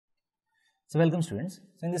So welcome students.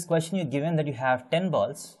 So in this question you're given that you have 10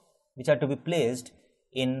 balls which are to be placed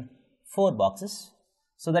in 4 boxes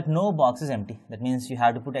so that no box is empty. That means you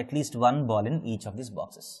have to put at least one ball in each of these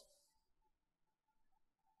boxes.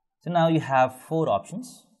 So now you have 4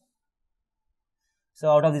 options.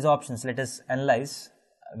 So out of these options let us analyze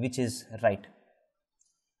which is right.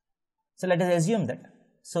 So let us assume that,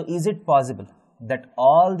 so is it possible that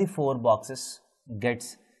all the 4 boxes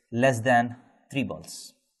gets less than 3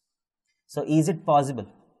 balls? So is it possible?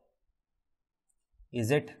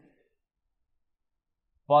 Is it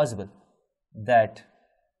possible that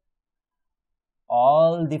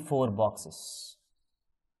all the 4 boxes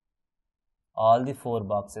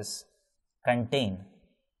contain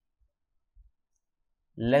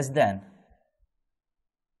less than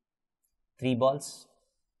 3 balls?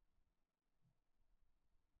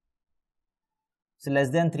 So less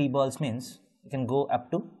than 3 balls means you can go up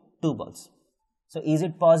to 2 balls. So is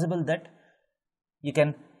it possible that you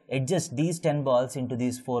can adjust these 10 balls into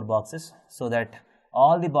these 4 boxes so that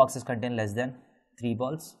all the boxes contain less than 3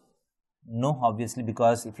 balls? No, obviously,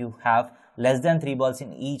 because if you have less than 3 balls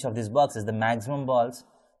in each of these boxes, the maximum balls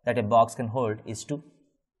that a box can hold is 2.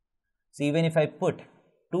 So even if I put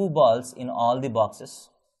 2 balls in all the boxes,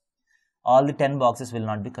 all the 10 boxes will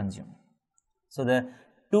not be consumed. So the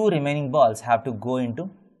 2 remaining balls have to go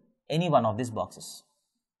into any one of these boxes.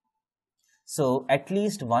 So at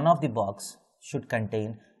least one of the box should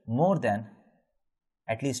contain more than,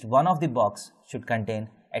 at least one of the box should contain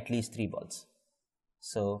at least 3 balls.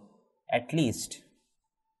 So at least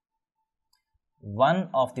one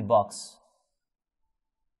of the box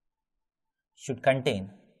should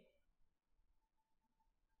contain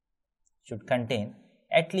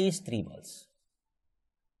at least 3 balls.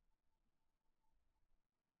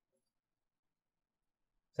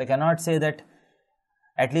 So I cannot say that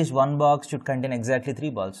at least one box should contain exactly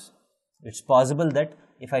 3 balls. It's possible that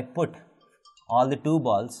if I put all the 2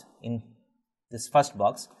 balls in this first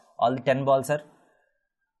box, all the 10 balls are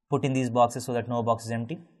put in these boxes so that no box is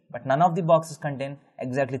empty, but none of the boxes contain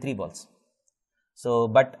exactly 3 balls. So,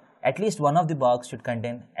 but at least one of the box should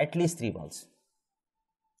contain at least 3 balls.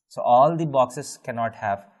 So all the boxes cannot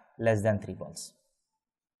have less than 3 balls.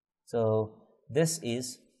 So this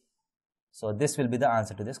will be the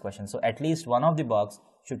answer to this question. So at least one of the box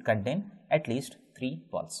should contain at least 3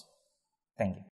 balls. Thank you.